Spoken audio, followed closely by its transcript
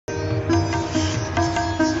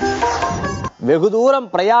வெகு தூரம்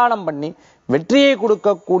பிரயாணம் பண்ணி வெற்றியை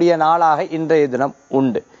கொடுக்கக்கூடிய நாளாக இன்றைய தினம்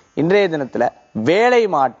உண்டு. இன்றைய தினத்துல வேலை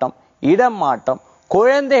மாற்றம், இடம் மாற்றம்,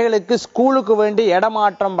 குழந்தைகளுக்கு ஸ்கூலுக்கு வேண்டி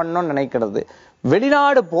இடமாற்றம் பண்ணணும்னு நினைக்கிறது,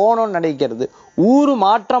 வெளிநாடு போகணும்னு நினைக்கிறது, ஊரு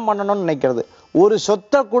மாற்றம் பண்ணணும்னு நினைக்கிறது, ஒரு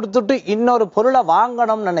சொத்தை கொடுத்துட்டு இன்னொரு பொருளை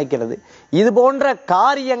வாங்கணும்னு நினைக்கிறது, இது போன்ற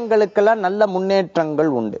காரியங்களுக்கெல்லாம் நல்ல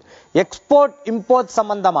முன்னேற்றங்கள் உண்டு. எக்ஸ்போர்ட் இம்போர்ட்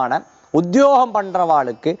சம்பந்தமான உத்தியோகம்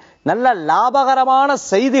பண்றவாளுக்கு நல்ல லாபகரமான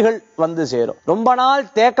செய்திகள் வந்து சேரும். ரொம்ப நாள்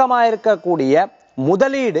தேக்கமா இருக்கக்கூடிய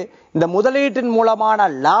முதலீடு, இந்த முதலீட்டின் மூலமான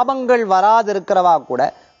லாபங்கள் வராது இருக்கிறவா கூட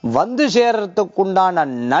வந்து சேர்றதுக்குண்டான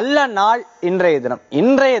நல்ல நாள் இன்றைய தினம்.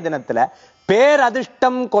 இன்றைய தினத்துல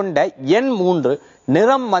பேரதிர்ஷ்டம் கொண்ட எண் 3,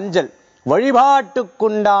 நிறம் மஞ்சள்.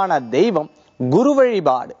 வழிபாட்டுக்குண்டான தெய்வம் குரு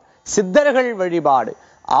வழிபாடு, சித்தர்கள் வழிபாடு,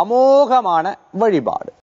 அமோகமான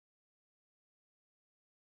வழிபாடு.